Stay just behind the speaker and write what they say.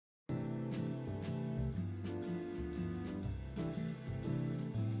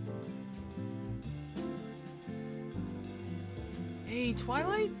Hey,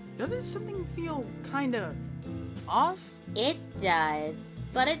 Twilight, doesn't something feel kinda off? It does,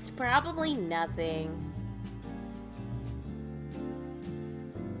 but it's probably nothing.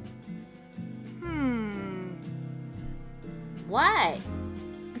 What?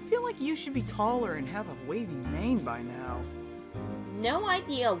 I feel like you should be taller and have a wavy mane by now. No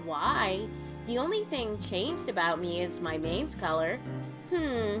idea why. The only thing changed about me is my mane's color.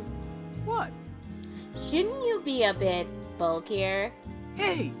 What? Shouldn't you be a bit bulkier?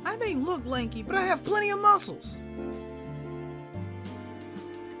 Hey, I may look lanky, but I have plenty of muscles.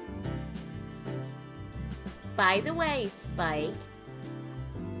 By the way, Spike,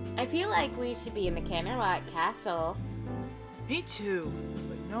 I feel like we should be in the Canterlot Castle. Me too,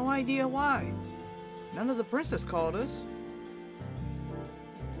 but no idea why. None of the princess called us.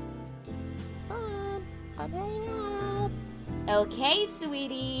 Okay,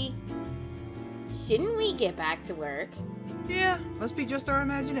 sweetie. Shouldn't we get back to work? Yeah, must be just our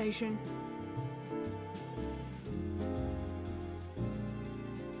imagination.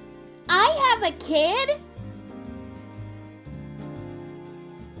 I have a kid?